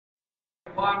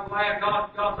Well, I'm glad God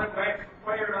took answer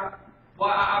prayer.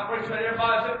 I appreciate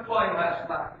everybody's in play last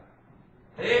night.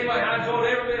 Amen. I enjoyed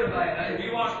every bit of that. If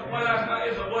you watched the play last night,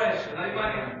 it's a blessing.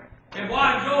 Amen. And boy,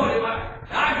 I enjoyed it.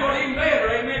 I enjoyed it even better.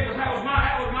 Amen. Because that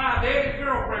was my daddy's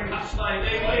girlfriend I stayed.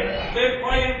 Amen. Been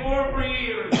praying for her for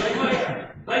years. Amen.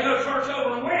 They go to church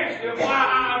over in Wednesday. Boy,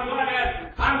 I'm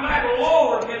glad the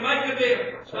Lord can make a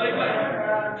difference.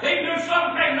 Amen. He can do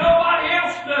something that nobody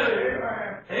else do.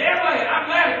 Amen. I'm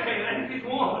glad he can. I think he's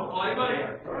wonderful.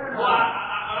 Amen. Well,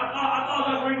 I thought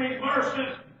I was reading these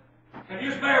verses. And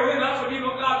just bear with me. That's what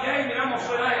God gave me. I'm going to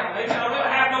sit down. Amen. I really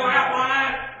have no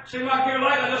outline. Seems like here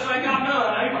lately I just ain't got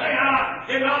none. Amen.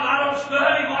 I don't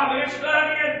study. Well, I've been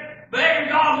studying,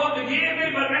 begging God what to give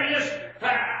me, but man,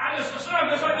 I just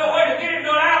assumed this ain't no way to get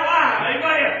into an outline.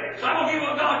 Amen. So I'm going to give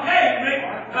what God gave me.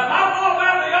 Because I thought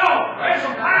about the altar. There's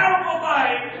some powerful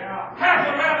things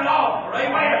happening around the altar.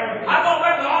 Amen. I thought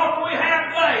about the altar we have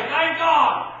today. Thank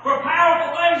God for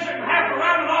powerful things that can happen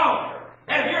around the altar.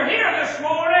 And if you're here this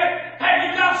morning, and you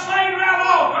got saved around the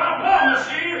altar, I promise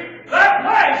you, that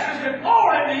place is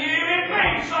important to you. It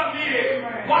means something to you.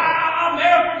 Why, I'll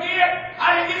never forget,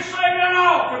 I didn't get saved at an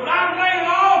altar, but I'm laying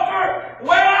an altar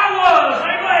where I was.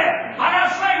 Amen. I got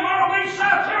saved in Myrtle Beach,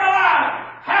 South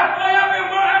Carolina. Halfway up in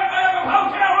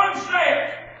hotel room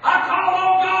steps. I called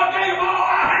on God, gave him all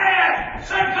I had.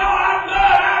 Said, God, I'm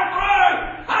done. I'm through.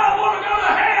 I don't want to go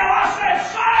to hell. I said,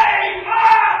 save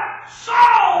my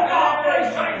soul. God, please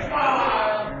change my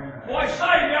life. Boy,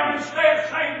 saved me on the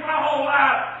steps, changed my whole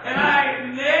life. And I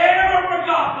ain't never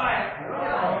forgot that.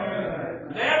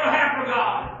 Never have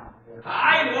forgotten.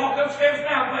 I ain't walked up steps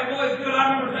now and think, boy, it's good.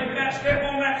 I remember taking that step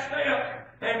on that step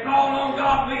and calling on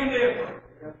God being different.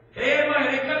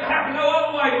 Amen. It couldn't happen no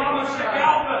other way. Mama sent me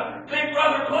off to Big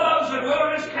Brother clubs and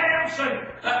wilderness camps and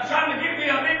trying to give me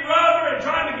a big brother and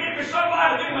trying to give me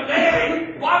somebody to be my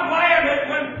daddy. Well, I'm glad that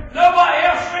when nobody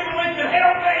else seemingly could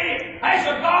help me, there's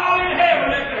a God in heaven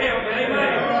that can help me.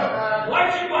 Amen.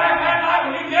 Weren't you glad that night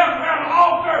when you knelt around the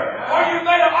altar, or you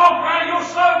made an altar out of your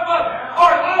sofa, or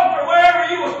an altar wherever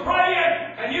you was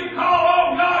praying, and you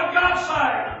called on God, God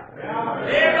saved.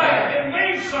 Amen. It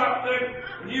means something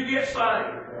when you get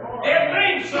saved. It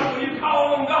means something when you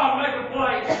call on God, make a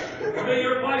place to be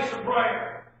your place of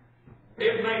prayer.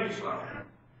 It means something.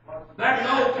 Back in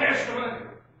the Old Testament,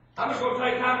 I'm just going to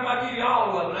take time to give you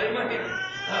all of it. Amen.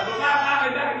 But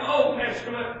back in the Old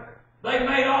Testament, they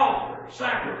made altars,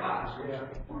 sacrifices.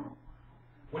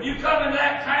 When you come into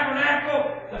that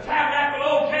tabernacle, the tabernacle of the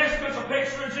Old Testament's a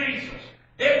picture of Jesus.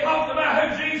 It talked about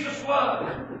who Jesus was.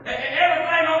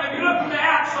 Everything on it, if you look from the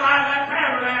outside of that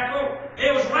tabernacle,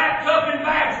 it was wrapped up in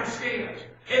badger skins.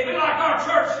 It'd be like our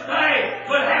church today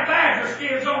would have badger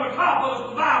skins on the top of us,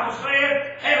 the Bible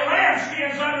said, and lamb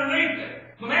skins underneath it.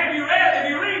 But man, if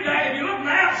you read that, if you look from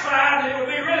the outside, it would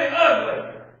be really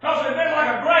ugly. Because it'd been like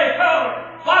a gray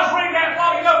color. If I was reading that,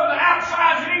 thought you know, from the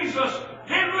outside, Jesus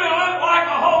didn't really look like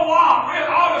a whole lot, really,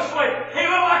 honestly. He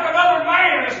looked like another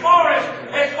man as far as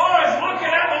looking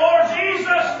at the Lord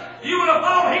Jesus. You would have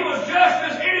thought he was just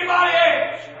as anybody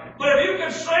else. But if you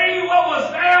could see what was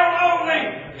down on the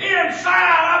inside,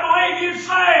 I believe you'd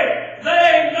say, there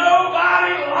ain't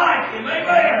nobody like him.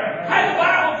 Amen. And the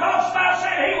Bible talks about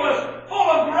saying he was full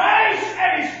of grace and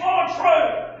he's full of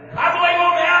truth. I believe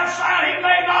on the outside he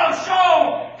may not have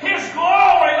shown his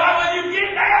glory, but when you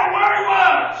get down where he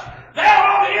was, down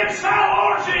on the inside,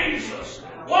 Lord Jesus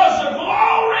was the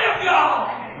glory of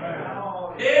God.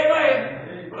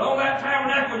 Amen. But on that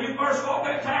tabernacle, when you first walked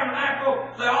that tabernacle,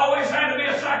 there always had to be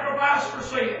a sacrifice for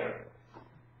sin.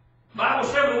 The Bible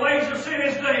said the wages of sin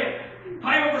is death.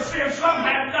 Payment for sin, something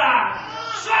had to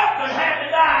die. Something had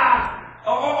to die.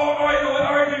 Or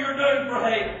either you're doomed for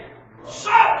hell.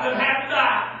 Something had to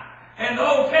die. And the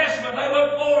Old Testament, they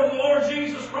looked forward to the Lord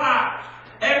Jesus Christ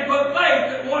and put faith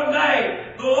that one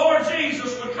day the Lord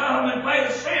Jesus would come and pay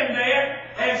the sin debt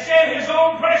and shed his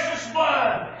own precious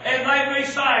blood and they'd be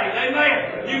saved.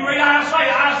 Amen. You read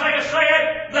Isaiah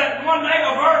said that one day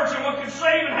a virgin would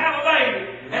conceive and have a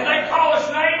baby, and they'd call his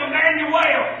name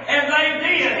Emmanuel, and they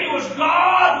did. He was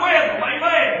God with them.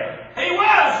 Amen. He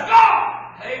was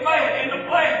God. Amen. In the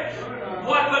flesh.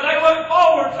 But they looked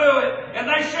forward to it, and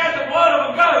they shed the blood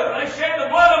of a goat. They shed the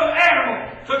blood of an animal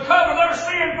to cover their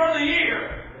sin for the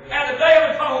year at the Day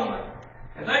of Atonement.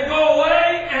 And they go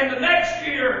away, and the next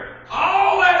year,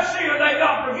 all that sin they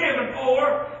got forgiven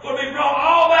for would be brought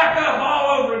all back up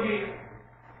all over again.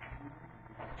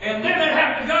 And then they'd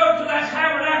have to go to that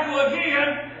tabernacle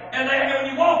again, and when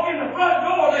you walk in the front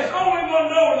door, there's only one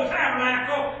door in the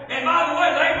tabernacle, and by the way,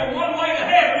 there ain't but one way to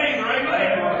heaven either.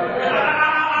 Amen.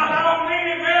 I don't mean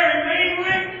it very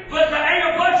meanly, but there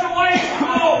ain't a bunch of ways to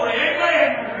glory.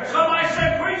 Amen.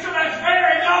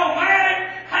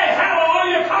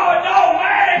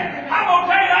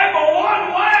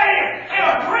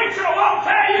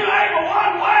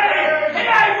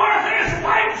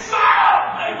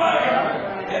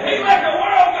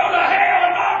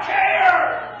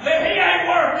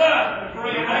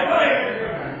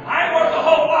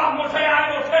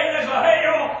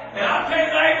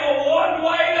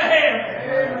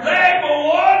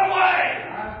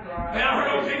 I heard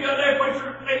on TV the other day,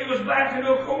 preacher, he was backed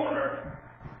into a corner.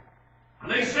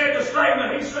 And he said the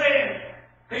statement, he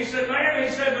said, man, he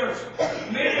said, there's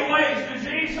many ways to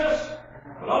Jesus,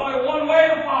 but only one way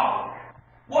to Father.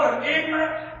 What an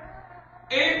ignorant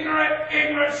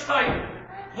statement.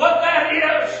 What that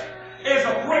is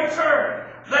a preacher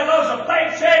that loves a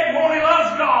paycheck more than he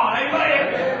loves God.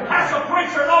 Amen. That's a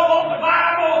preacher that don't want the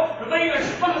Bible to be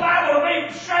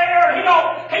shared. He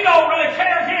don't really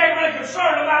care. He ain't really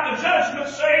concerned about the judgment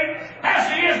seat as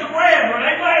he is the brethren.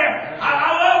 Amen.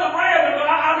 I love the brethren, but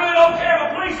I really don't care if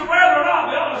I please the brethren or not,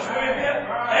 to be honest with you.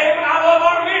 Amen. I love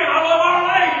our men. I love our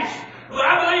ladies. But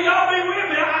I believe y'all be with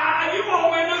me. You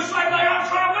want me to do the same thing I'm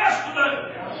trying best to do.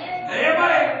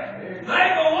 Amen. They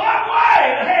go one way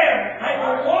to heaven. They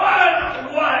go one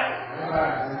way.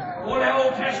 Boy, that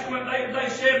Old Testament, they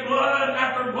shed blood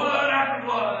after blood after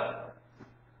blood.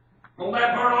 On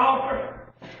that burnt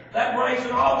altar, that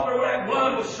brazen altar where that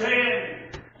blood was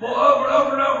shed, well, over and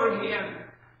over and over again,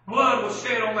 blood was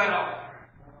shed on that altar.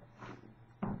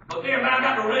 But then I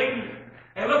got to read,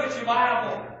 and look at your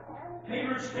Bible,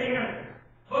 Hebrews 10,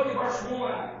 look at verse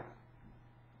 1.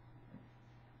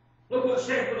 Look what it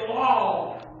said, for the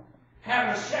law,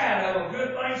 having a shadow of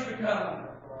good things to come,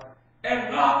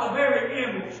 and not the very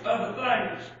image of the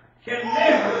things, can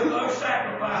never, with those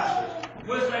sacrifices,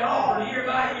 which they offer year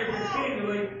by year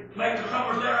continually, make the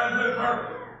comers thereunto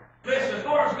perfect. Listen, as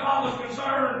far as God was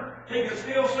concerned, He could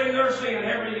still see their sin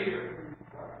every year.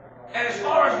 And as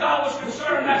far as God was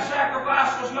concerned, that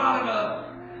sacrifice was not enough.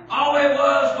 All it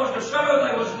was to show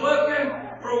they was looking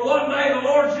for one day the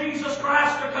Lord Jesus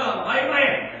Christ to come.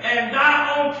 Amen. And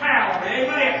die on Calvary.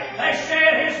 Amen. They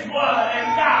shed His blood and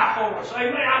died for us.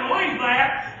 Amen. I believe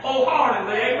that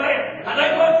wholeheartedly. Amen. And they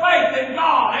put faith in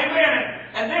God. Amen.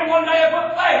 And then one day they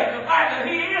put faith in the fact that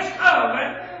He is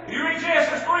coming. You read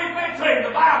Genesis 3:15,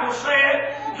 the Bible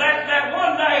said that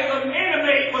one day the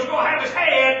enemy was going to have his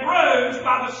head bruised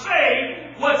by the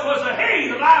seed, which was a he,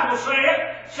 the Bible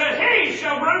said he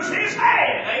shall bruise his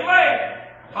head. Amen.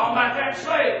 Talking about that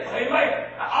seed. Amen.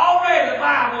 Already the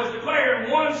Bible is declaring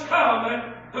one's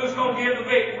coming who's going to give the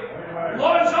victory.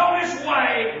 One's on his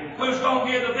way who's going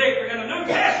to give the victory. And the New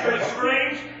Testament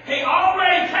screams, He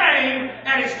already came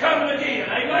and He's coming again.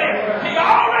 Amen. He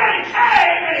already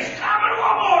came and He's coming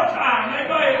one more time.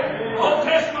 Amen. Old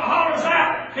Testament hollers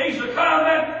out, He's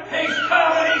a-coming, He's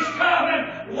coming, He's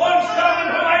coming. One's coming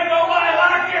who ain't nobody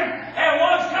like Him, and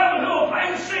one's coming who will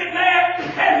pay the sin debt.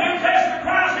 And New Testament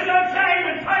Christ, He done came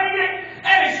and paid it,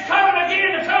 and He's coming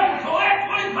again to come and collect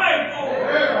what He paid for.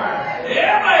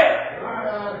 Amen.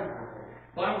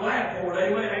 Well, I'm glad for it.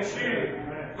 Amen. Ain't you?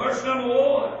 Verse number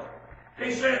 1.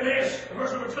 He said this,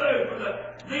 verse number 2,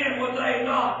 then would they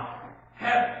not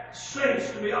have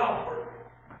ceased to be offered.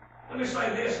 Let me say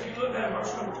this, if you look down at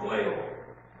verse number 12.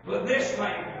 But this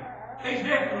man, he's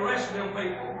different from the rest of them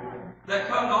people that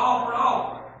come to offer an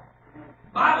offering.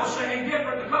 The Bible saying he's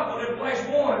different than a couple of different ways.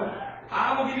 One,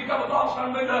 I'm going to give you a couple of thoughts and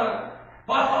I'm going to be done.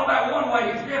 But I thought about one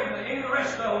way he's different than any of the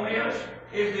rest of them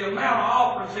is the amount of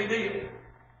offerings he did.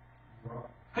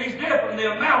 He's different in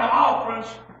the amount of offerings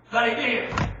that he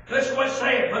did. This is what it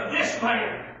said. But this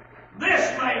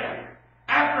man,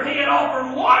 after he had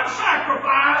offered one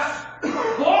sacrifice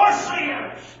for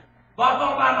sins. Well, I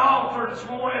thought about an altar this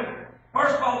morning.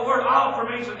 First of all, the word altar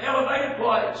means an elevated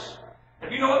place.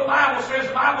 If you know what the Bible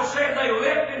said they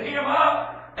lifted Him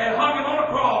up and hung Him on a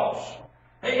cross.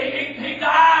 He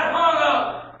died, hung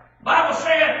up. The Bible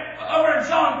said over in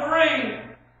John 3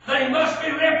 that He must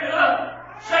be lifted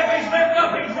up. Say if He's lifted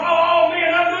up, He draw all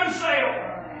men unto Himself.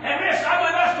 And this, I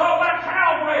believe that's talking about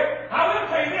Calvary. I will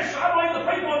tell you this, I believe the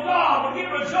people of God will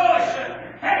get rejoicing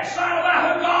and excited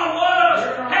about who God was,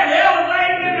 and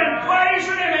elevating Him and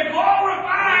praising Him and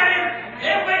glorifying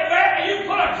Him. If you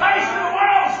put a taste in the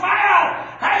world's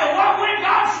mouth, hey, the one we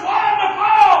got swallowed the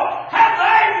fall, have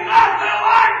they nothing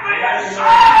like being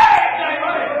saved?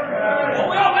 Well,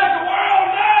 we'll let the world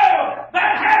know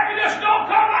that happiness don't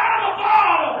come out of a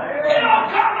bottle. It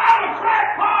don't come out of a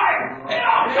crack pipe. It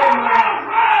don't come out of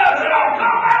drugs. It don't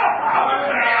come out of broken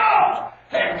pills.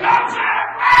 It comes out of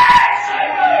grace.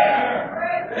 Amen.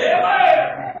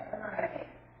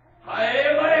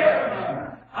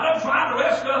 Amen. I don't try the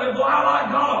rest of it, boy. I like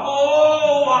God a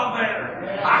whole lot better.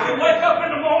 I can wake up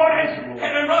in the morning and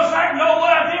then Brother Zach know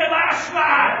what I did last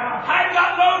night. I ain't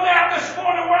got no doubt this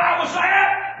morning where I was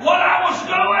at, what I was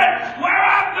doing, where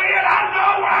I've been. I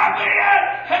know where I've been,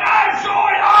 and I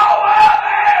enjoyed all of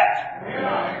it.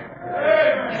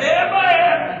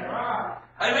 Amen.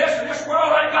 Hey, listen, this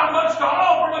world ain't got much to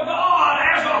offer, but God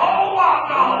has a whole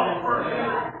lot to offer.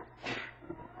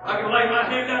 I can lay my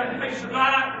head down at the peace of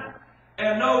night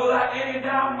and know without any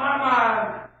doubt in my mind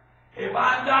If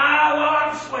I die while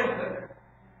I'm sleeping,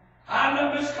 I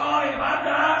know, Miss Connie, if I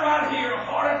die right here, a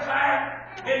heart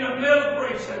attack in the middle of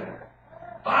preaching,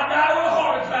 if I die with a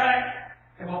heart attack,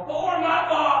 and before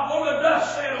the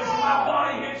dust settles and my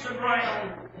body hits the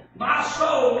ground, my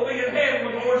soul will be in heaven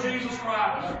with the Lord Jesus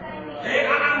Christ. And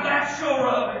I'm that sure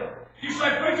of it. You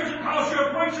say, preacher, is it because you're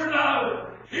a preacher?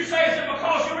 No. You say, is it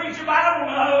because you read your Bible?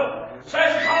 No.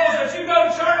 Says because that you go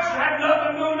to church and have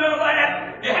nothing to do with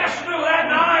that. It has to do with that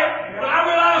night. When I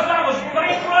realized I was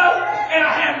bankrupt and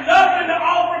I had nothing to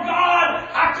offer God,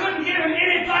 I couldn't give Him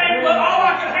anything, but all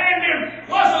I could hand Him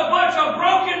was a bunch of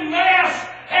broken mess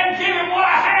and give Him what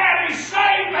I had. He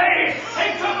saved me. He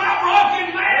took my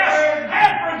broken mess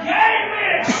and forgave me,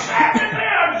 accepted me,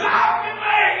 adopted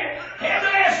me into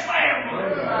His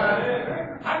family.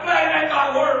 I'm glad that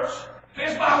God works. If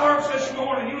it's by works this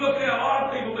morning, you look at a lot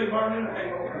of people be burning in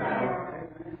hell.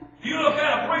 You look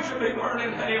at a preacher be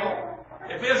burning in hell.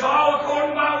 If it's all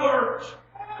according to my works,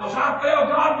 because I failed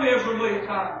God miserably at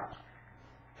times.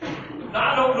 And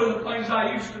I don't do the things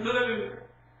I used to do.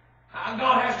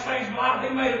 God has changed my life.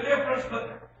 He made a difference,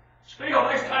 but still,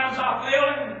 there's times I fail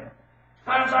Him.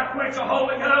 Times I quench the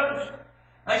Holy Ghost.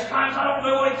 There's times I don't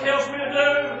do what He tells me to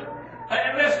do.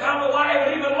 And this kind of way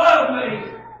He would even love me.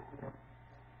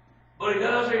 But He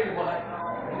does anyway.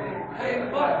 Hey,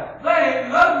 but there ain't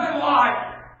nothing like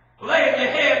laying your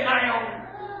head down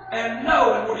and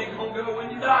knowing what He's going to do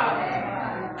when you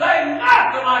die. There ain't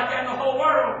nothing like that in the whole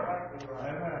world.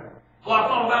 Well, I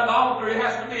thought about the altar. It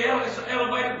has to be it's an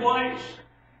elevated place.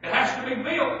 It has to be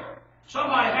built.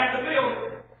 Somebody had to build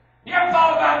it. You ever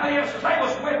thought about this? As they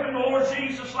was whipping the Lord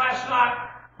Jesus last night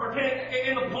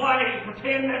in the play,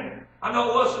 pretending. I know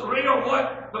it wasn't real,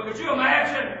 but could you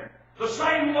imagine? The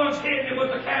same ones hitting Him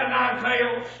with the cat of nine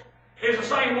tails is the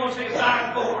same ones He's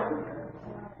dying for.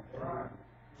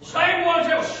 The same ones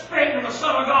that was spitting in the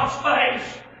Son of God's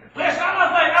face. Listen, I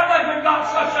think we've got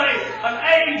such an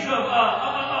age of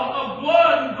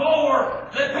blood and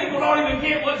gore that people don't even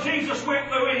get what Jesus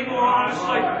went through anymore,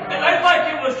 honestly. And they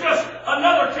think it was just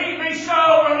another TV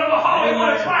show or another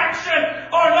Hollywood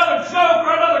attraction or another joke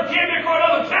or another gimmick or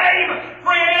another game.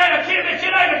 Friend, it ain't a gimmick,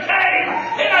 it ain't a game,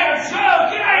 it ain't a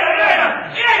joke, it ain't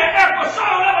an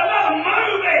episode of another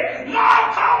movie. No,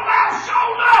 I'm talking about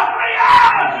showing up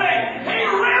reality. He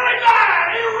really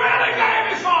died. He really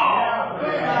gave His all.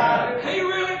 He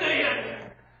really did.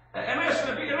 And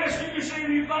listen, you see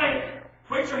and you think,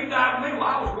 preacher, He died for me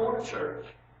while I was going to church.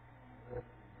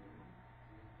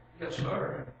 Yes,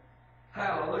 sir.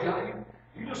 Hallelujah.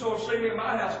 You just want to see me in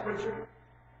my house, preacher.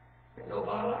 Ain't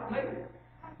nobody like me.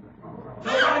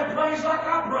 Nobody prays like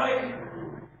I pray.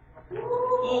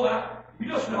 Oh, you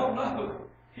just don't know.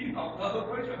 You don't know,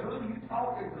 preacher, who are you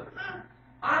talking to?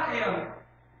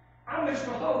 I'm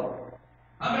Mr. Holy.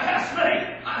 I mean, that's me.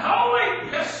 I'm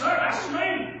holy. Yes, sir, that's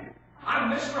me.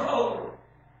 I'm Mr. Holy.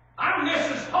 I'm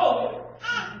Mrs. Holy.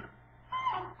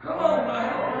 Come on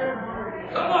now.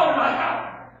 Come on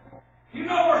now. You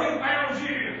know where He found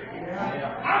you.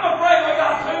 I'm afraid we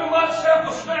got too much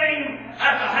self-esteem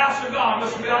at the house of God,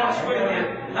 let's be honest with you.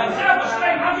 And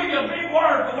self-esteem, I'll give you a big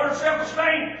word. The word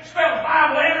self-esteem, spelled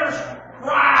 5 letters,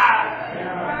 pride.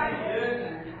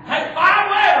 Hey, 5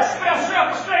 letters spell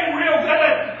self-esteem real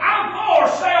good. I'm for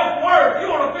self-worth. You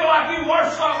want to feel like you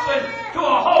worth something to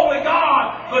a holy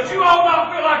God, but you ought not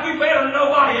feel like you better than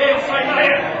nobody else.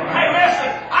 Amen. Hey, listen,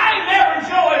 I ain't never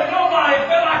enjoyed nobody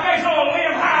feel like they's on a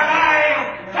limb higher than I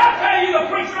am. I'll tell you the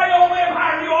preacher ain't on a limb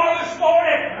higher than you are this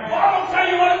morning. Well, I'm going to tell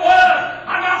you what it was.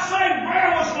 I'm not saying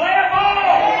prayer was level.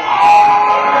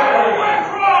 Oh, we're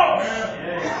cross.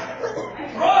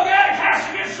 Drug addict has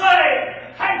to get saved.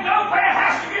 Hey, dopehead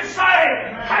has to get saved.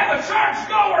 Hey, the church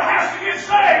goer has to get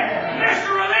saved. Mr.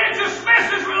 Religious,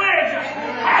 Mrs. Religious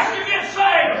has to get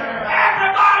saved.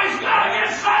 Everybody's got to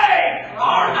get saved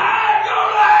or not go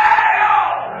to hell.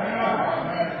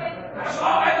 That's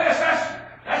all it is.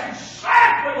 That's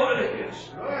exactly what it is.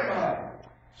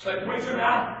 Say, preacher,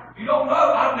 now, you don't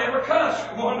know. I've never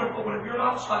cussed. Wonderful, but if you're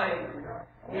not saved,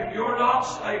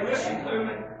 listen to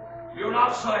me. If you're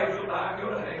not saved, you'll die and go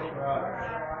to hell.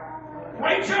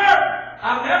 Preacher,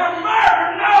 I've never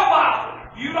murdered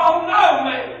nobody. You don't know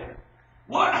me.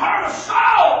 Wouldn't hurt a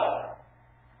soul.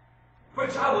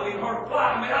 Preacher, I wouldn't even hurt a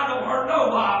fly. I mean, I don't hurt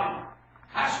nobody.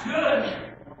 That's good.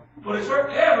 But has there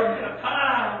ever been a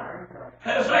time?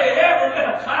 Has there ever been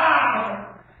a time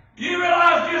you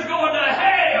realized you was going to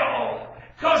hell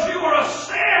because you were a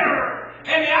sinner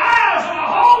in the eyes of a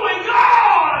holy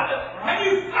God and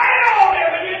you failed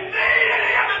Him and you needed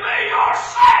Him to be your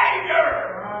Savior?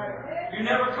 You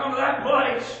never come to that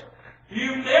place.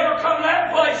 You've never come to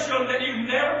that place, children, that you've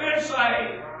never been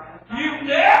saved. You've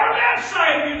never been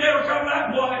ever come to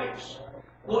that place?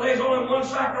 Well, there's only one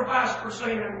sacrifice for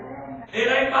sin. It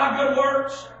ain't by good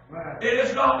works. It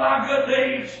is not by good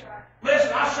deeds.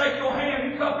 Listen, I shake your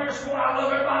hand. You come here this morning. I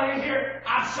love everybody in here.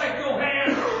 I shake your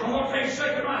hand. I'm going to tell you,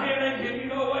 shaking my hand ain't getting you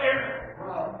nowhere.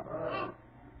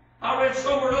 I read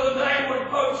somewhere the other day where the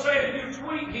Pope said if you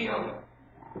tweet him,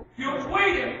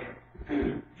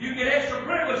 you get extra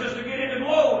privileges to get into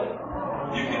glory.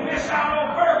 You can miss out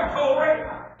on purgatory,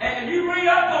 and you read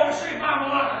up on it, see if I'm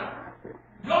alive.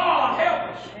 God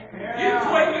help us. You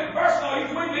tweet me, first of all, you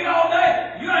tweet me all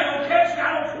day. You ain't going to catch me. I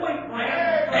don't tweet,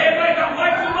 man. Amen. I'm way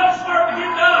too much smart to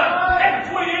get done. I ain't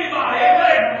tweet anybody.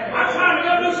 Amen. I'm trying to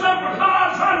go do something for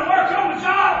God. I'm trying to work on the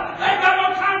job. I ain't got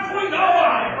no time to tweet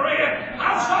nobody, friend.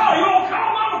 I'm sorry. You won't call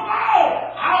me on the phone.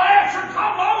 I'll answer as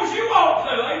long as you want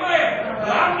to. Amen.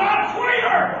 I'm not a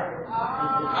tweeter.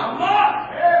 I'm not.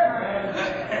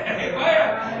 Amen.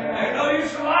 Ain't no use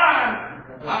in lying.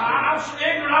 I'm so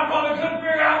ignorant, I probably couldn't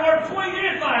figure out where to tweet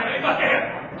anything.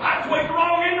 Amen. I tweet the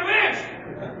wrong individual.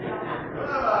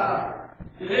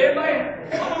 Amen.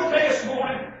 I'm going to tell you this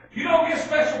morning, you don't get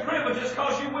special privileges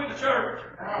because you went to church.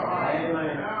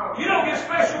 Amen. You don't get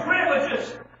special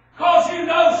privileges because you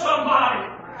know somebody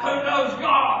who knows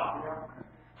God.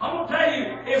 I'm going to tell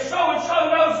you, if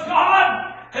so-and-so knows God,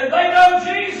 and they know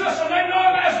Jesus, and they know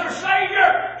Him as their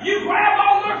Savior, you grab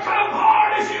on their coat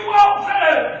hard as you want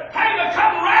to. Hey, but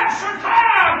come rapture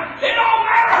time, it don't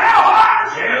matter how hard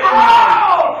you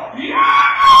hold. You're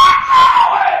not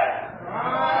going.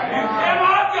 You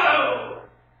cannot go.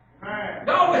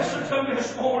 Don't listen to me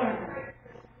this morning.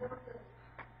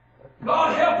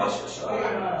 God help us this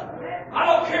morning. I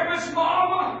don't care if it's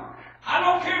mama. I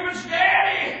don't care if it's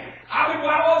daddy. I mean,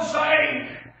 I was saying,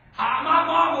 my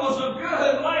mama was a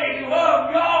good lady,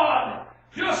 loved God,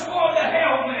 just wanted to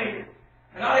help me.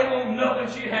 And I didn't want nothing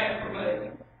she had for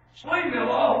me. Just leave me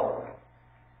alone.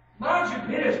 Mind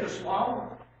your business, Mama.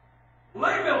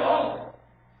 Leave me alone.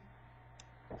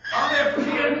 I'll never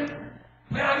forget,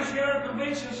 man, I used to get under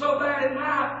conviction so bad at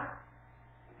night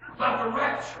about the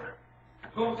rapture.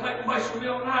 It's going to take place with me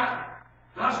all night.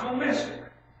 And I was going to miss it.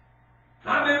 And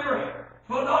I remember,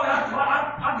 well, no,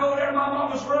 I'd go there in my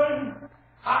mama's room.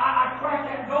 I cracked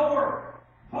that door,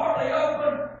 partly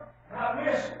open, and I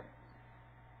missed it.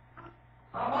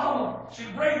 My mama,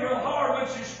 she'd breathe real hard when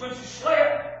she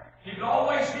slept. You could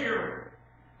always hear her.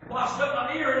 Well, I stuck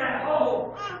my ear in that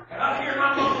hole, and I'd hear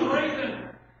my mama breathing,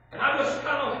 and I just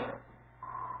kind of,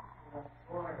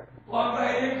 one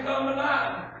day didn't come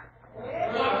tonight.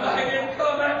 One day didn't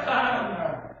come that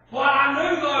time. Well, I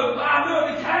knew though, I knew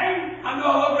if he came, I knew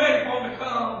I was ready for him to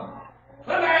come.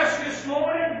 Let me ask you this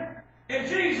morning, if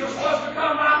Jesus was to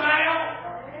come right now,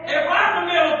 if I'm in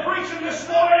the middle of preaching this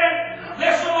morning,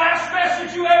 this is the last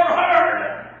message you ever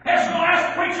heard. This is the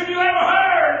last preaching you ever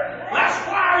heard. Last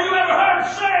choir you ever heard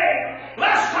sing.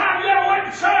 Last time you ever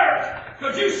went to church.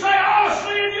 Could you say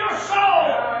honestly in your soul,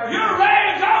 you're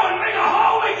ready to go and meet a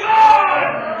holy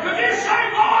God? Could you say,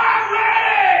 boy, I'm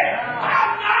ready.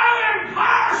 I know Him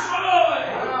personally.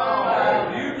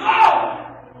 You know.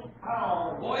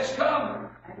 Boy, it's coming.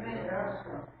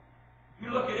 You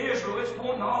look at Israel, it's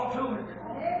pointing all to me.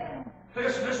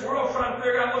 This world's trying to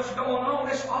figure out what's going on.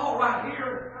 It's all right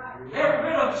here. Every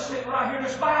bit of it's sitting right here in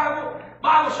this Bible.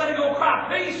 Bible said they're going to cry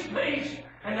peace, peace,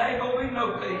 and there ain't going to be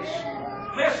no peace.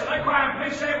 Listen, they're crying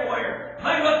peace everywhere.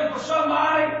 They're looking for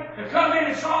somebody to come in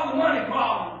and solve the money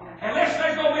problem. And listen,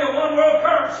 there's going to be a one-world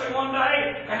currency one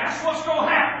day, and that's what's going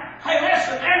to happen. Hey,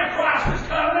 listen, Antichrist is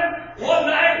coming one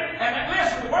day, and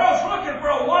listen, the world's looking for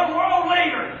a one-world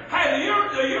leader. Hey, the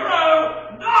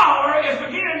euro dollar is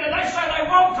beginning, and they say they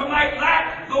want to make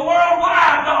that the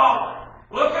worldwide dollar.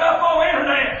 Look it up on the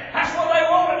internet. That's what they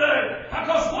want to do.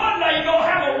 Because one day you're going to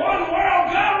have a one-world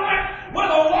government with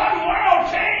a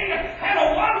one-world king and a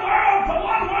one-world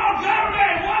government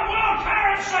and one-world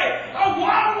currency, a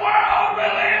one-world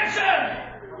religion.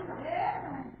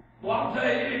 Well, I'll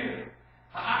tell you,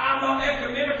 I'm not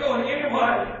ecumenical in any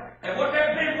way. And what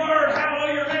that big word,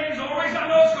 hallelujah, means, the only reason I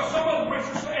know is because some other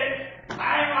preachers said it.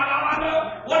 I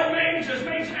know what it means. It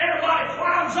means everybody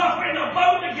climbs up in the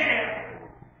boat together.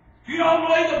 If you don't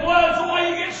believe the blood's the way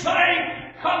you get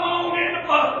saved, come on in the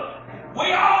boat.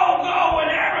 We all go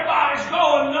and everybody's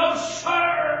going. No,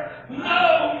 sir.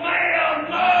 No, ma'am.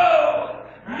 No.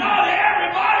 Not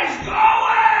everybody's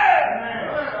going.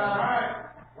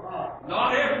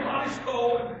 Not everybody's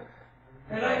going.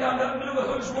 It ain't got nothing to do with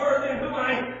who's worthy and who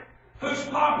ain't. Who's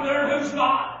popular and who's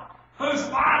not. Who's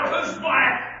white or who's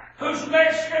black. Who's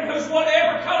Mexican, who's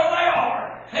whatever color they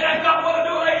are. It ain't got what to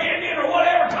do with they Indian or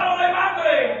whatever color they might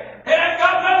be. It ain't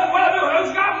got nothing what to do with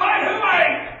who's got money, who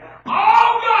ain't.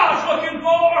 All God's looking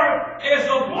for is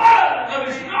the blood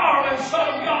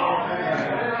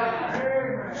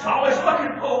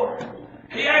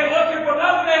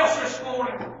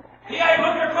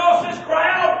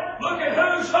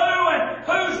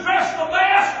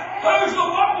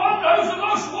who's the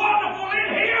most wonderful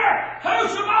in here,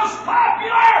 who's the most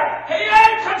popular. He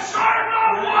ain't concerned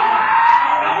on what.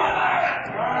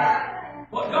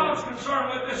 What God's concerned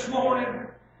with this morning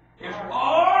is,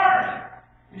 are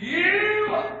you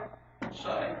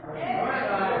saved? Are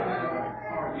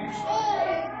you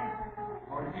saved?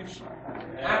 Are you saved?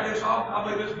 Now this altar, I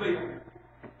believe this building.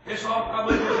 This altar, I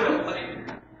believe, was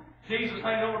elevated. Jesus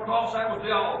hanged on the cross, that was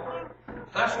the altar.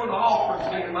 That's where the offering's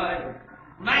being made.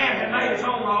 Man had made his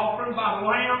own offering by the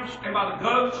lambs and by the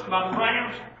goats and by the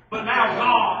rams, but now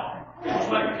God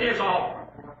was making his offering.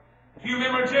 If you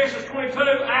remember in Genesis 22,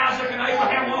 Isaac and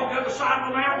Abraham walked up the side of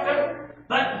the mountain.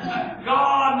 That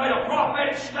God made a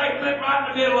prophetic statement right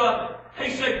in the middle of it.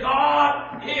 He said,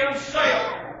 God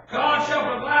Himself, God shall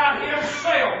provide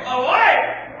Himself a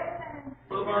lamb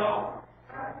for the burnt offering.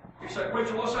 You say,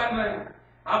 preacher, what's that mean?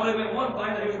 I believe in one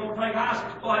thing, that He was going to take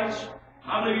Isaac's place.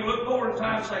 I believe you look forward in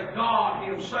time and say, God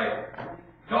Himself,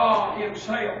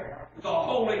 the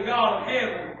holy God of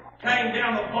heaven, came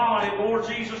down the body of the Lord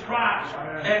Jesus Christ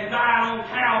and died on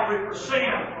Calvary for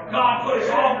sin. God put His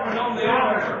offering on the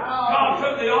altar. God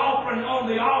took the offering on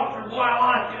the altar. Boy, I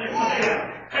like it.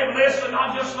 Amen. Hey, listen,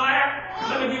 not just that.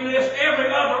 Let me give you this. Every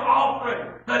other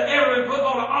offering that ever been put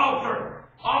on an altar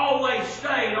always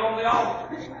stayed on the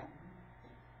altar.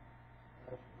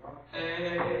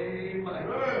 Amen.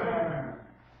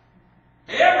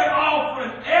 Every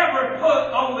offering ever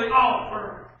put on the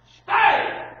altar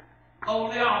stayed on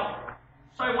the altar.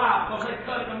 Say why? Because they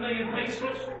cut it in a million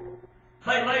pieces.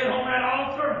 They laid it on that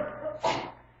altar.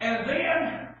 And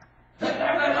then,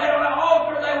 after they laid it on that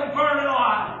altar, they would burn it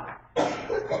alive.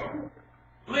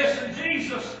 Listen,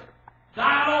 Jesus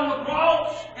died on the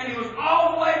cross, and He was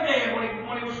all the way dead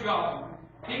when he was gone.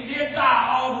 He did die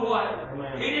all the way.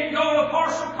 He didn't go in a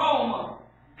partial coma.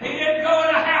 He didn't go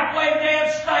in a halfway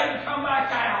dead state and come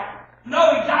back out. No,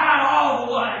 He died all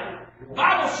the way. The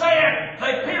Bible said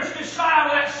they pierced His side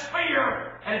with that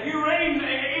spear. And if you read,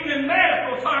 even in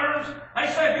medical terms, they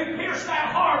said if you pierced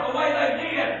that heart the way they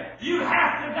did, you'd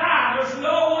have to die. There's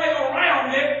no way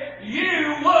around it.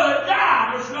 You would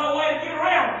die. There's no way to get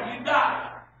around it. You'd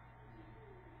die.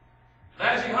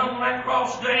 As He hung on that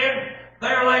cross dead,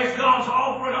 there lays God's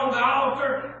offering on the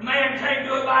altar. Man can't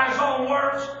do it by his own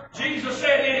works. Jesus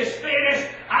said, it is finished.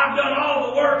 I've done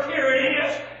all the work. Here it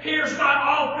is. Here's my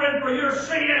offering for your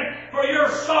sin, for your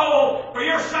soul, for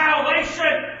your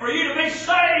salvation, for you to be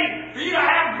saved, for you to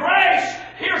have grace.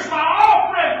 Here's my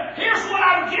offering. Here's what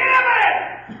I'm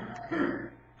giving.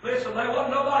 Listen, there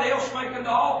wasn't nobody else making the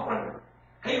offering.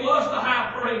 He was the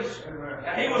high priest.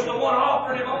 And He was the one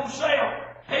offering Him on Himself.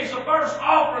 He's the first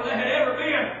offering that had ever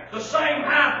been the same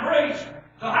high priest.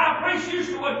 The high priest used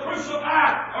to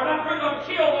crucify, or not crucify,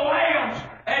 kill the lambs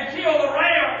and kill the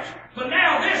rams. But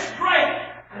now this great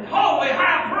and holy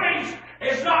high priest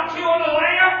is not killing a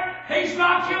lamb. He's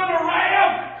not killing a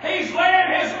ram. He's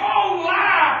laying His own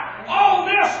life on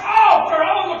this altar,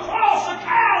 on the cross of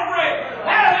Calvary,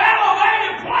 at an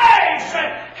elevated place.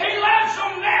 And He lets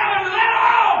them down into that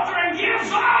altar and gives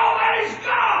all that He's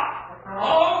got.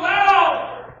 Oh no!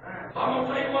 I'm going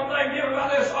to tell you one thing different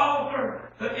about this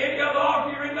altar than any other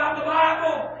altar you read about in the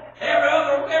Bible.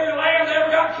 Every lamb that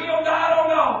ever got killed died on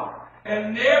the altar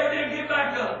and never did get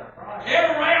back up.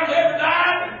 Every ram that ever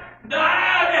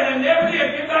died and it never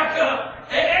did get back up.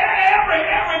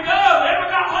 Every dove that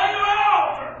ever got laid on the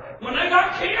altar, when they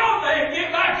got killed, they didn't get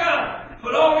back up.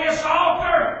 But on this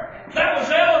altar that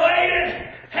was elevated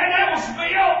and that was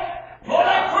built, well,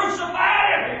 they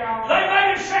crucified Him. They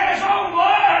made Him shed His own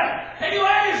blood. He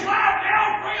laid His life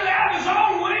down freely out of His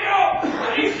own will.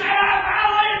 And He said, I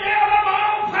lay it down on my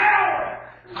own power.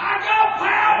 I got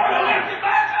power to lift it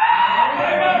back up.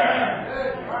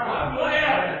 Amen. I'm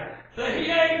glad that He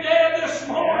ain't dead this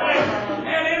morning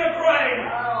and in a grave.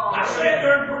 I said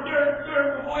before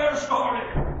we ever started,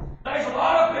 there's a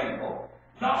lot of people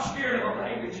not scared of a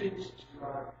baby Jesus.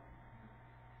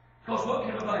 Because what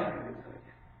can a baby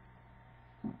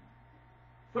do?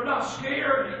 They're not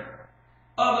scared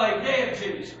of a dead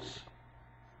Jesus.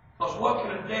 Because what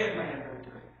can a dead man do to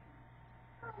Him?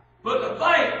 But to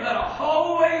think that a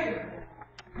holy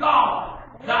God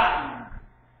died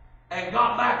and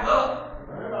got back up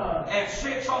and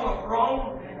sits on a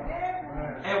throne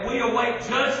and we await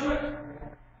judgment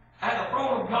at the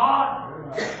throne of God,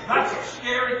 that's a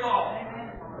scary thought.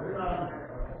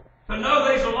 To know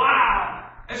that He's alive,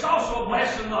 it's also a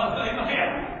blessing,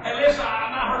 amen. And listen,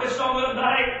 I heard this song the other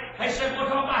day. They said, we're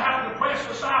talking about how depressed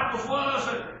the disciples was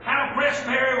and how depressed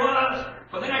Mary was.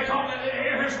 But then they talked,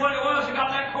 here's what it was. They got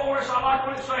that chorus. I like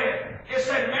what it said. It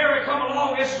said, Mary, come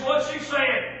along. This is what she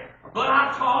said. But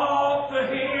I talked to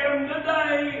Him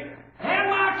today, and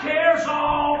my cares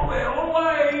all will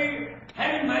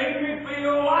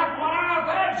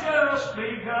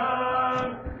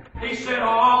He said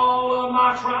all of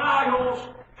my trials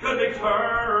could be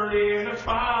turned into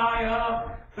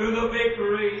triumph through the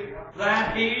victory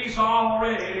that He's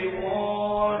already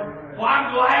won. Well,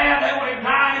 I'm glad that when He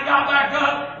died, He got back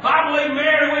up. I believe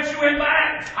Mary, when she went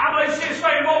back, I believe she was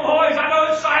saying, "Oh, boys, I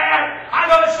know it's sad. I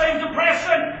know it seems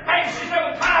depressing." Hey, she said,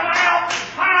 "Well, time out,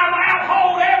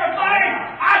 hold everything.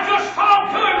 I just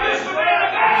talked to Him just a minute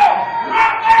ago.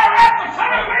 Right there at the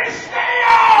tomb, He's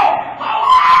still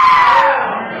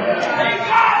alive. He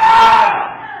got up."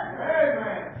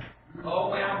 Amen.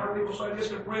 Oh, man, I've heard people say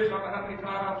this in prison. I don't know how many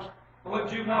times. I went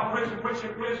to juvenile prison, preaching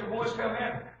in prison. Boys tell me,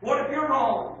 "What if you're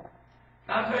wrong?"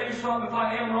 Can I tell you something? If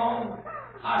I am wrong,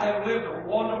 I have lived a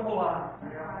wonderful life.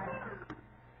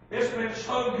 It's been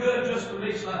so good just to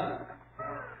be saved.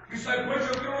 You say,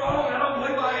 "Preacher, if you're wrong," I don't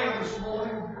believe I am this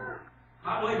morning.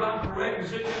 I believe I'm correct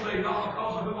as it can be, not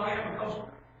because of who I am, because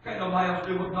can't nobody else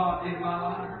do what God did in my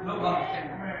life. Nobody can.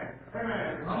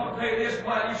 Amen. I'm going to tell you this,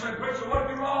 but you say, "Preacher, what if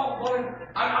you're wrong?" Boy,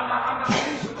 I'm not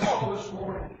peace at all this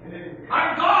morning.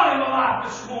 I'm God in my life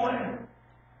this morning.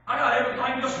 I got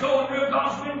everything just going real.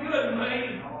 God's been good to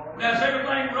me. Does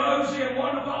everything rosy and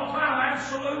wonderful all the time?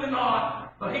 Absolutely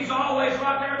not. But He's always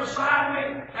right there beside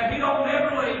me, and He don't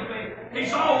never leave me.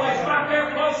 He's always right there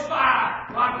close by.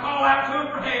 When I call out to Him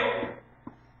for help.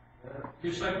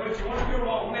 You say, "Preacher, what if you're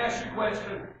wrong?" Let me ask you a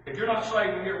question. If you're not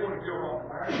saved here, what if you're wrong?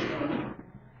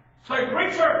 Say,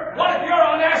 "Preacher, what if you're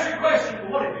wrong?" Let me ask you a question.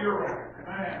 What if you're wrong?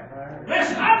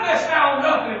 Listen, I'm missing out on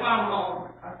nothing if I'm wrong.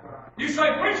 You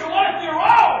say, "Preacher, what if you're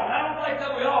wrong?" I don't think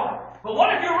that we are. But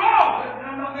what if you're wrong?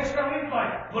 I'm not missing out on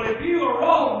anything. But if you are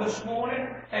wrong this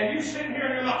morning, and you sit here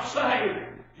and you're not saved,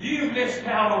 you missed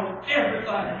out on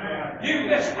everything. You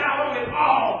missed out on it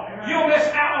all. You'll miss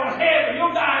out on heaven.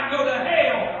 You'll die and go to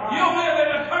hell. You'll live in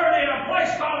eternity in a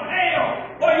place called hell,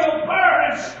 where you'll burn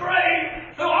and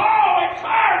scream through all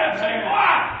eternity.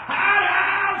 Why?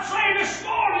 I'm saying this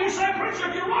morning, you say, "Preacher,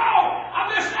 if you're wrong, I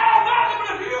missed out on nothing." But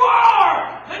if you are,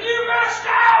 then you missed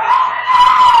out on it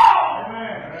all.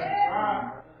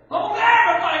 Amen. On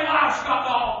everything life's got to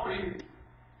offer you.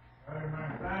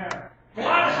 Amen. Well,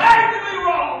 I'd hate to be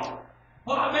wrong.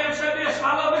 Well, a man said this,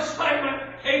 I love this statement: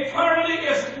 eternity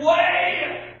is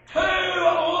way too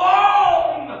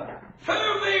long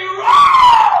to be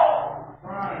wrong.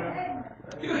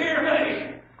 You hear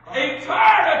me?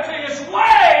 Eternity is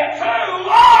way too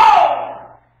long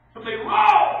to be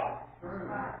wrong.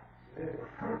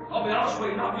 I'll be honest with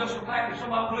you, not just the fact that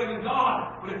somebody believes in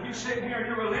God, but if you sit here and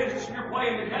you're religious and you're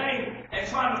playing the game and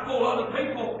trying to fool other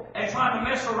people and trying to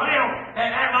mess around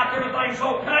and act like everything's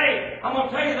okay, I'm going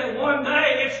to tell you that one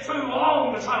day it's too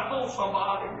long to try to fool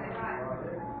somebody.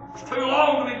 It's too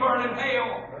long to be burning in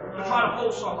hell to try to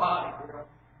fool somebody.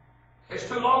 It's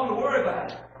too long to worry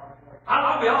about it.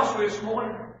 I'll be honest with you this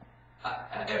morning.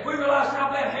 If we realized how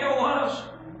bad hell was,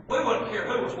 we wouldn't care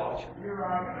who was watching. We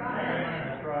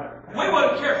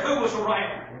wouldn't care who was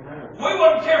around. We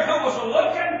wouldn't care who was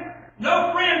looking.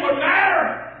 No friend would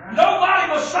matter. Nobody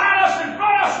beside us, in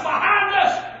front of us, behind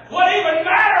us would even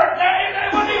matter.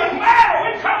 It wouldn't even matter.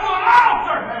 We'd come to an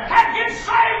altar and get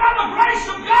saved by the grace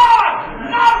of God,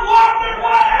 not wondering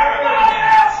what everybody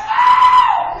else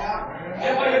knows.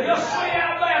 If we could just see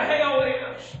how bad hell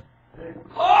is.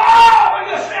 Oh, we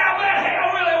just see how bad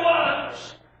hell really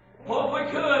was. Well, if we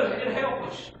could, it'd help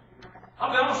us.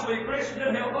 I'll be honest with you, Christian, it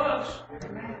didn't help us.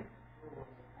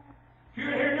 If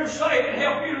you're here and you're saved, it'd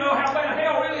help you to know how bad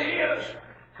hell really is.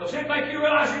 Because it'd make you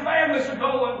realize your families are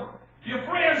going, your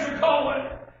friends are going,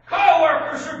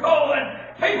 co-workers are going,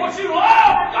 people that you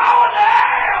love are going to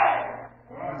hell.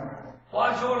 Well,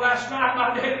 I enjoyed last night.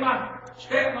 My dad and my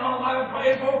stepmom, I've been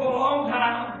praying for a long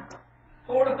time.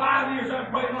 4 to 5 years I've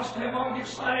been praying my stepmom get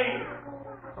saved.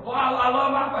 Well, I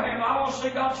love my family. I want to see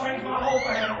God change my whole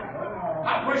family.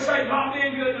 I appreciate God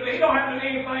being good to me. He don't have to do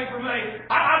anything for me.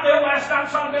 I did last night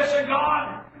something that said,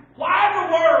 "God, why in the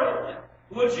world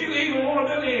would you even want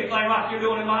to do anything like you're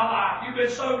doing in my life? You've been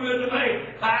so good to me.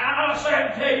 I'm not saying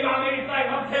to tell you I'm anything.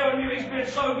 I'm telling you He's been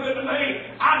so good to me.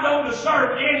 I don't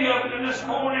deserve any of it in this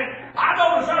morning. I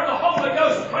don't deserve the Holy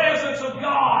Ghost presence of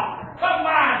God. Come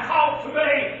by and talk to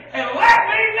me and let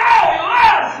me know He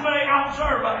loves me. I'm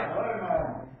serving."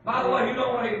 By the way, you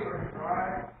don't either.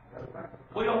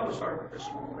 We don't deserve it this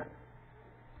morning.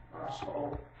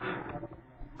 So,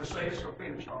 let's say it's a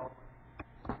finish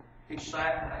offering. He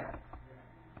sat down.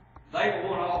 They were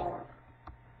one offering.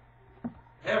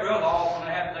 Every other offering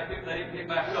they didn't get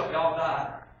back up, they all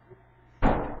died.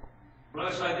 But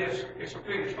let's say this, it's a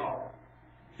finish offering.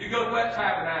 You go to that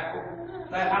tabernacle,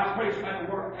 that high priest had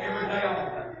to work every day on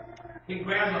that. He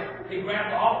grabbed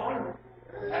the offering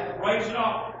at the brazen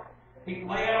altar. He'd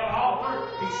lay out an altar.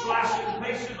 He'd slice it in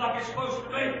pieces like it's supposed to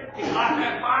be. He'd light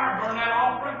that fire, burn that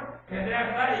offering, and then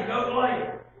after that he'd go to lay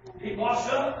it. He'd wash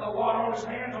up, put water on his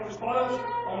hands, on his clothes,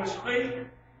 on his feet.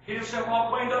 Get himself all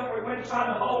cleaned up before he went inside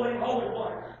the holy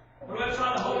place. When he went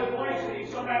inside the holy place,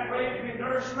 he'd come back ready to get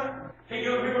nourishment. He'd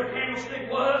go over here where the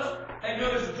candlestick was, and do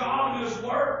his job, do his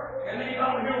work, and then he'd go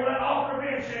over here where that altar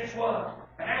of incense was.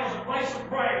 And that was a place of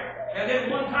prayer. And then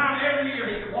one time every year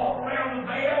he could walk around the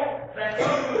veil that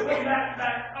covered between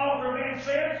that altar of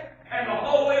incense and the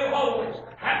Holy of Holies.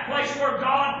 That place where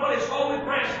God put His holy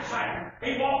presence in.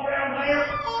 He walked around there,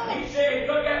 and he said he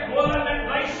took that blood, that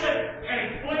basin,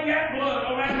 and he flung that blood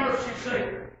on that mercy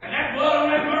seat. And that blood on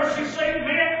that mercy seat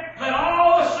meant that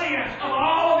all the sins of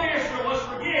all of Israel was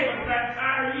forgiven for that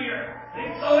entire year. And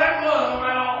he threw that blood on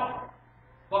that altar.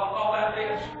 What all that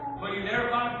is? Well, you never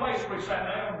find a place where he sat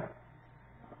down.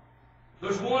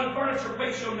 There's one furniture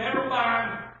piece you'll never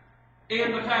find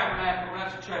in the tabernacle, and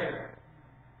that's a chair.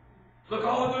 Look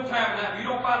all over the tabernacle. You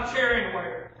don't find a chair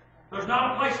anywhere. There's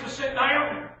not a place to sit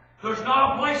down. There's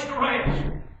not a place to rest.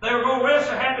 They were going to rest,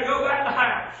 they had to go back to the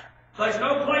house. There's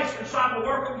no place inside the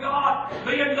work of God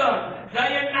being done.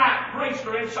 Day and night, priests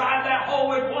are inside that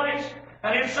holy place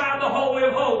and inside the Holy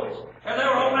of Holies. And they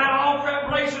were on that altar, that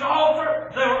brazen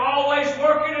altar. They were always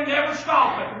working and never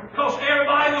stopping. Because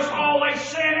everybody was always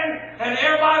sinning and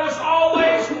everybody was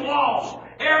always lost.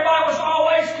 Everybody was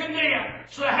always condemned.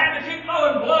 So they had to keep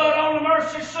throwing blood on the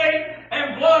mercy seat,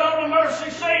 and blood on the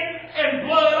mercy seat, and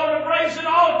blood on the brazen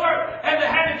altar. And they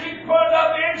had to keep putting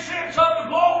up incense of the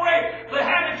glory. They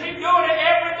had to keep doing it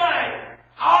every day.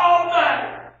 All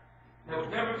day. There was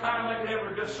never time they could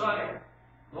ever just say,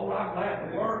 Lord, I'm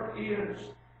glad the work is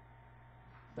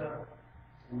done.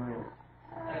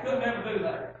 They could never do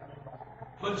that.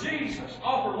 But Jesus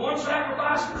offered one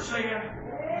sacrifice for sin,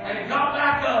 and He got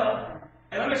back up.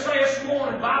 And let me say this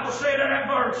morning, the Bible said in that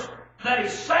verse that He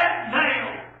sat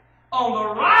down on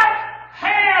the right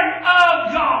hand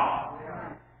of God.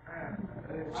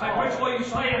 Say, preach, what are you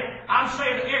saying? I'm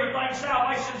saying that everything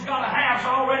salvation's got to have's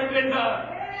already been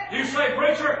done. You say,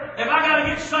 preacher, if I got to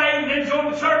get saved and then join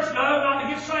the church? No, not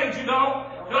to get saved, you don't.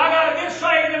 Do I got to get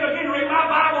saved and begin to read my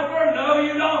Bible first? No,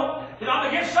 you don't. Not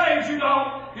to get saved, you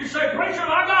don't. You say, preacher, do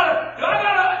I got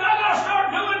to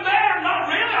start doing that? Or not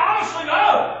really? Honestly,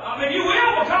 no. I mean, you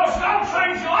will, because God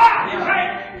changed your life. You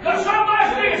can't. Because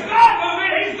somebody's sees God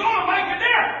moving, He's going to make a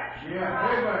difference. Yeah,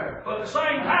 amen. But at the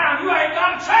same time, you ain't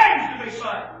got to change to be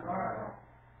saved.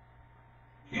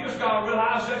 You just got to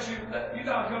realize that you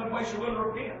got to come to a place you're willing to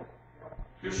repent.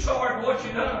 You're sorry for what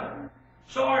you've done.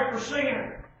 Sorry for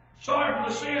sin. Sorry for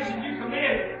the sins that you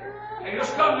committed. And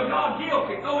just come to God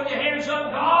guilty. Throwing your hands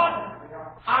up, God,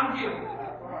 I'm guilty.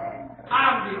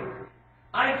 I'm guilty.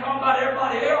 I ain't talking about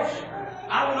everybody else.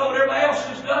 I don't know what everybody else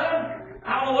has done.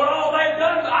 I don't know what all they've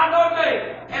done, but I know me.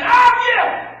 And I'm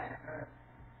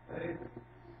guilty.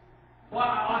 Well,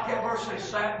 I like that verse they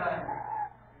sat down.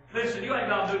 Listen, you ain't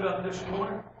got to do nothing this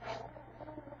morning.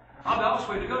 I'll be honest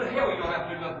with you, to go to hell, you don't have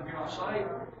to do nothing if you're not saved.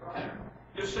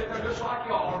 Just sit there just like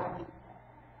you are.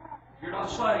 If you're not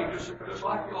saved, just sit there just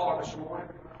like you are this morning.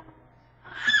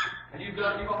 And you're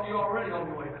already on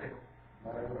your way to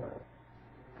hell.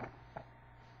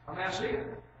 I mean, I see it.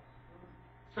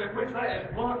 So, preacher, that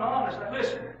is blunt and honest. Now,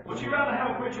 listen, would you rather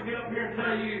have a preacher get up here and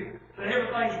tell you that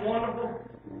everything's wonderful,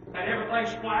 and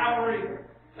everything's flowery,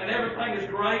 and everything is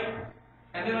great,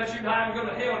 and then let you die and go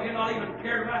to hell, and you're not even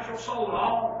caring about your soul at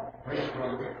all? Preach,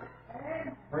 brother.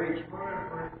 Preach.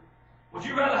 Would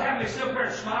you rather have me sit up there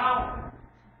and smile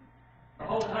the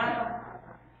whole time?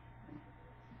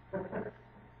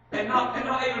 and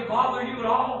not even bother you at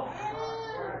all?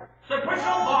 Say, preacher,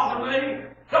 don't bother me.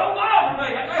 Don't bother me.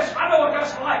 Listen, I know what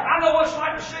that's like. I know what it's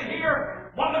like to sit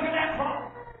here while looking at that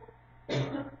problem.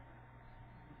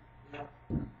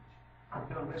 I'm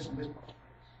done listening to this.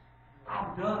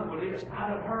 I'm done with this. I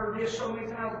done heard this so many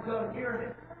times. I'm done hearing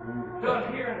it.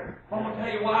 Done hearing it. I'm going to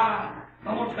tell you why.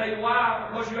 I'm going to tell you why.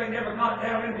 Because you ain't never got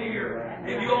down in here.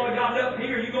 If you only got up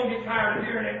here, you're going to get tired of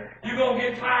hearing it. You're going to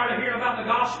get tired of hearing about the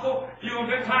gospel. You're going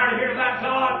to get tired of hearing about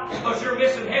God. Because you're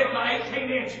missing heaven by 18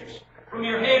 inches. From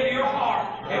your head to your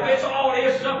heart. If it's all it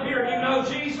is up here, you know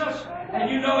Jesus, and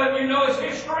you know it, you know His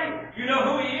history, you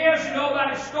know who He is, you know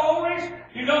about His stories,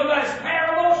 you know about His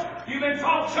parables, you've been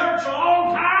taught church a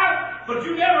long time, but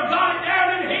you never got it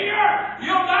down in here,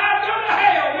 you'll die and go to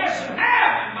hell. Listen,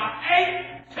 heaven by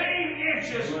 18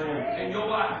 inches in your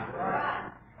life.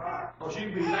 Because you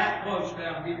can be that close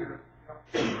down here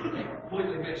and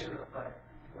completely miss it up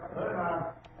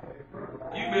there.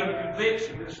 You've been a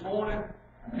conviction this morning.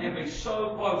 And be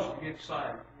so close to get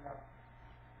saved.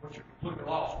 But you're completely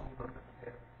lost when you look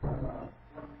at the heaven.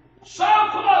 So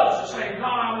close to saying,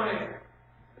 God, I'm ready.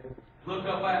 Look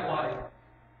up that way.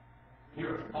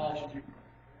 You're lost.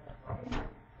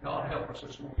 God help us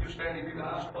this morning. You standing, you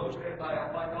guys close head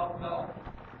down. Thank God for God.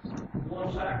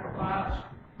 One sacrifice.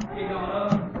 He got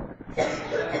up. He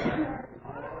sat down.